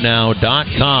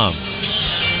buyfordnow.com.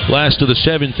 Last of the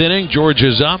seventh inning,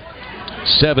 Georgia's up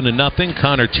 7-0.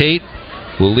 Connor Tate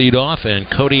will lead off, and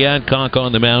Cody Adcock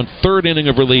on the mound. Third inning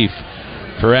of relief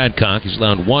for Adcock. He's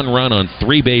allowed one run on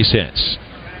 3 base hits.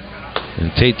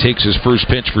 And Tate takes his first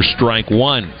pitch for strike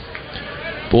one.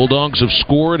 Bulldogs have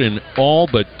scored in all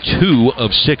but 2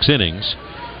 of 6 innings.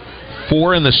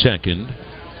 4 in the second.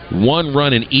 1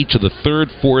 run in each of the third,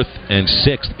 fourth, and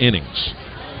 6th innings.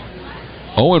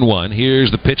 0-1.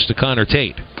 Here's the pitch to Connor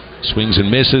Tate. Swings and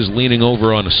misses, leaning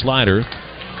over on a slider.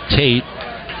 Tate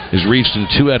has reached in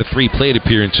 2 out of 3 plate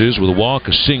appearances with a walk,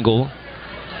 a single.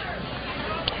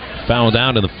 Fouled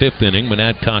out in the 5th inning when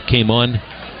Adcock came on,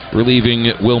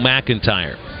 relieving Will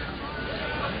McIntyre.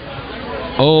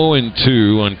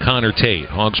 0-2 on Connor Tate.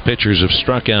 Hogs pitchers have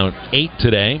struck out 8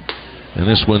 today, and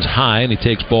this one's high, and he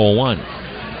takes ball 1.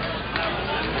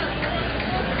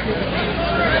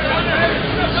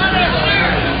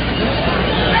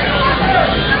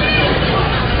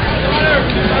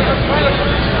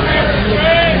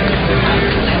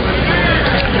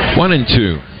 One and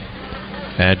 2.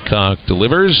 Adcock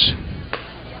delivers.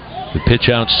 The pitch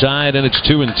outside, and it's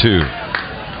 2-2.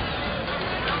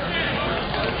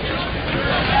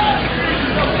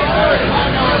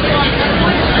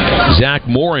 Zach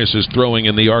Morris is throwing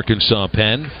in the Arkansas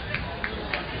pen.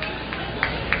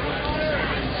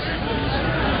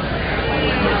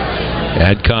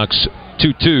 Adcock's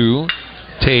 2-2.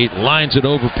 Tate lines it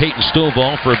over Peyton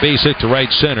Stovall for a base hit to right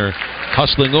center.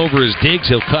 Hustling over his digs,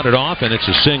 he'll cut it off, and it's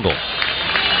a single.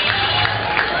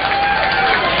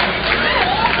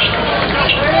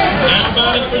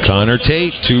 Connor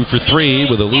Tate, 2 for 3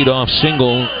 with a leadoff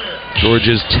single.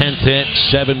 Georgia's 10th hit,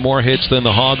 7 more hits than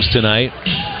the Hogs tonight.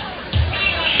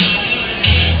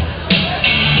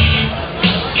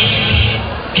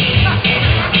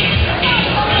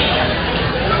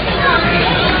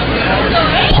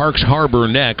 Parks Harbor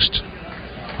next.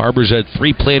 Harbor's had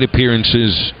 3 plate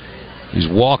appearances. He's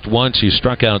walked once. He's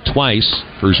struck out twice.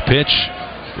 First pitch,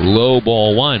 low,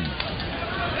 ball 1.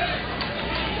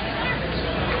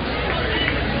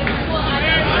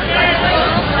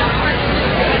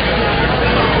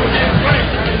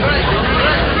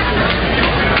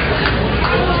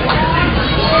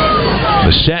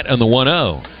 The set on the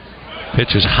 1-0.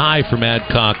 Pitch is high from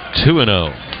Adcock,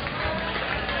 2-0.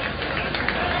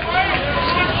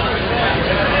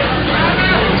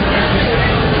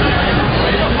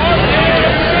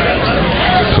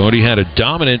 Cody had a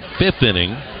dominant 5th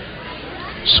inning.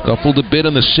 Scuffled a bit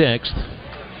in the 6th.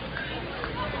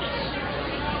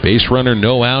 Base runner,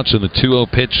 no outs, and the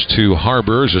 2-0 pitch to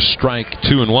Harbor is a strike,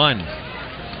 2-1.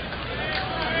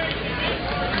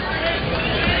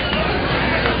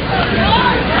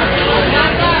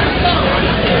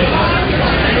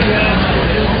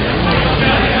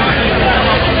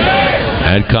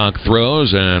 Adcock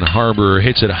throws, and Harbor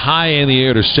hits it high in the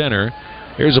air to center.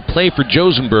 Here's a play for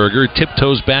Josenberger.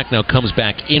 Tiptoes back, now comes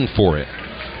back in for it.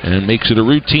 And makes it a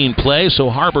routine play, so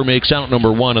Harbor makes out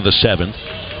number 1 of the 7th.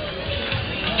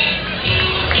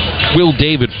 Will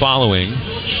David following.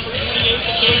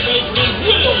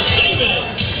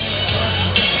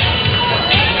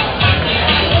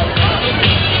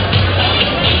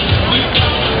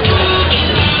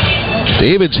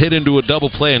 David's hit into a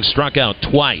double play and struck out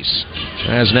twice.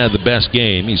 Hasn't had the best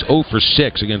game. He's 0 for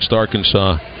 6 against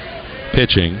Arkansas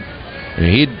pitching.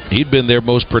 And he'd been their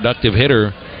most productive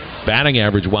hitter, batting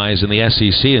average-wise, in the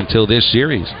SEC until this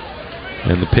series.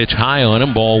 And the pitch high on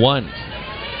him, ball 1.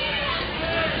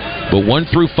 But 1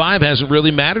 through 5 hasn't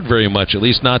really mattered very much, at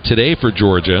least not today for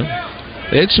Georgia.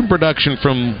 They had some production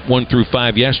from 1 through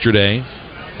 5 yesterday.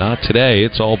 Not today.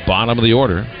 It's all bottom of the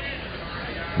order.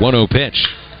 1-0 pitch.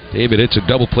 David hits a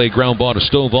double play ground ball to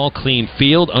Stovall. Clean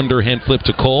field. Underhand flip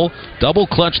to Cole. Double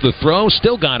clutch the throw.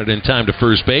 Still got it in time to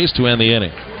first base to end the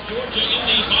inning.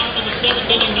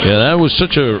 Yeah, that was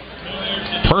such a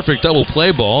perfect double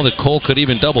play ball that Cole could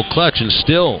even double clutch and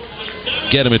still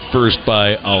get him at first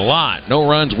by a lot. No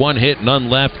runs, 1 hit, none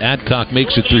left. Adcock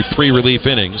makes it through 3 relief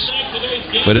innings.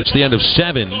 But it's the end of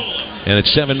 7, and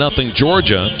it's 7-0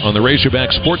 Georgia on the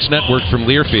Razorback Sports Network from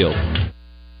Learfield.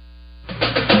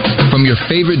 From your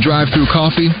favorite drive-thru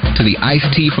coffee to the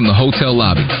iced tea from the hotel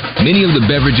lobby, many of the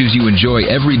beverages you enjoy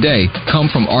every day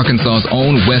come from Arkansas's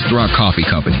own West Rock Coffee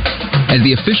Company. As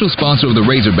the official sponsor of the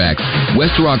Razorbacks,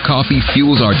 West Rock Coffee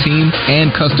fuels our team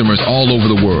and customers all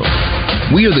over the world.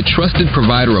 We are the trusted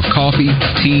provider of coffee,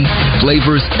 tea,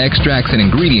 flavors, extracts, and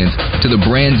ingredients to the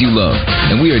brands you love,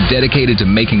 and we are dedicated to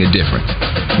making a difference.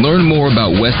 Learn more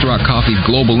about West Rock Coffee's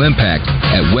global impact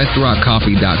at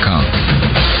westrockcoffee.com.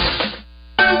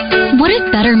 What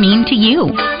does better mean to you?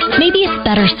 Maybe it's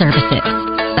better services,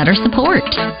 better support,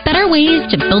 better ways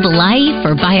to build a life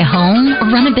or buy a home or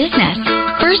run a business.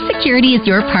 First Security is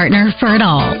your partner for it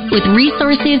all, with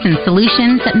resources and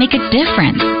solutions that make a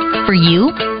difference for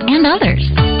you and others.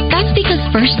 That's because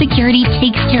First Security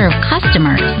takes care of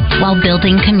customers while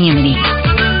building communities.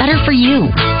 Better for you,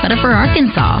 better for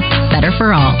Arkansas, better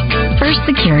for all. First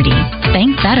Security.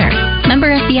 Bank better.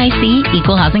 Member FDIC,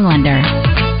 Equal Housing Lender.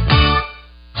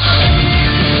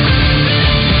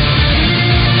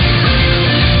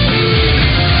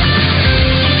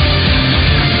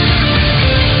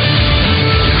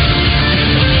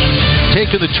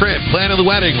 Taking the trip, planning the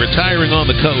wedding, retiring on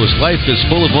the coast. Life is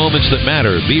full of moments that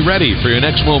matter. Be ready for your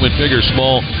next moment, big or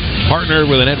small. Partner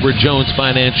with an Edward Jones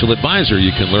financial advisor.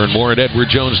 You can learn more at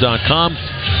edwardjones.com.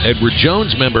 Edward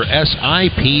Jones, member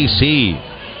SIPC.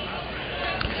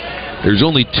 There's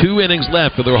only 2 innings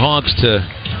left for the Hogs to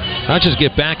not just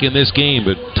get back in this game,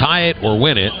 but tie it or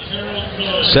win it.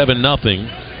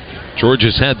 7-0.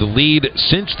 Georgia's had the lead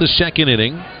since the second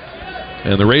inning.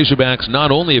 And the Razorbacks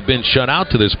not only have been shut out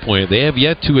to this point, they have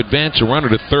yet to advance a runner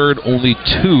to third. Only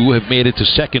 2 have made it to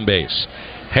second base.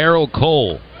 Harold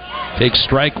Cole takes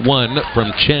strike 1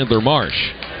 from Chandler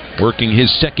Marsh, working his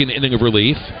second inning of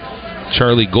relief.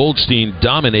 Charlie Goldstein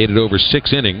dominated over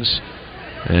 6 innings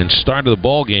and started the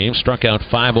ball game, struck out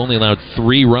 5, only allowed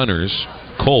 3 runners.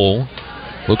 Cole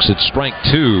looks at strike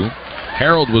 2.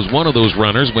 Harold was one of those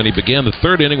runners when he began the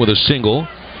third inning with a single.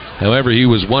 However, he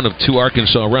was one of 2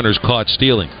 Arkansas runners caught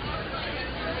stealing.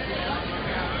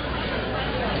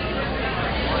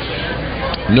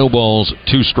 No balls,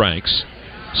 2 strikes.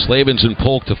 Slavens and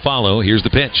Polk to follow. Here's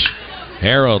the pitch.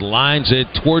 Harold lines it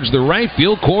towards the right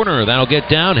field corner. That'll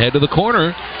get down, head to the corner.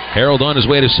 Harold on his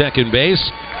way to second base.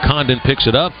 Condon picks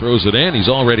it up, throws it in. He's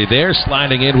already there,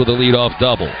 sliding in with a leadoff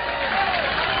double.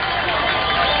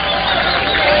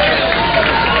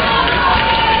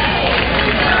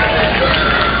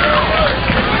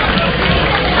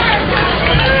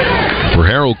 For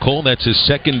Harold Cole, that's his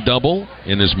second double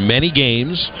in as many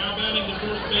games.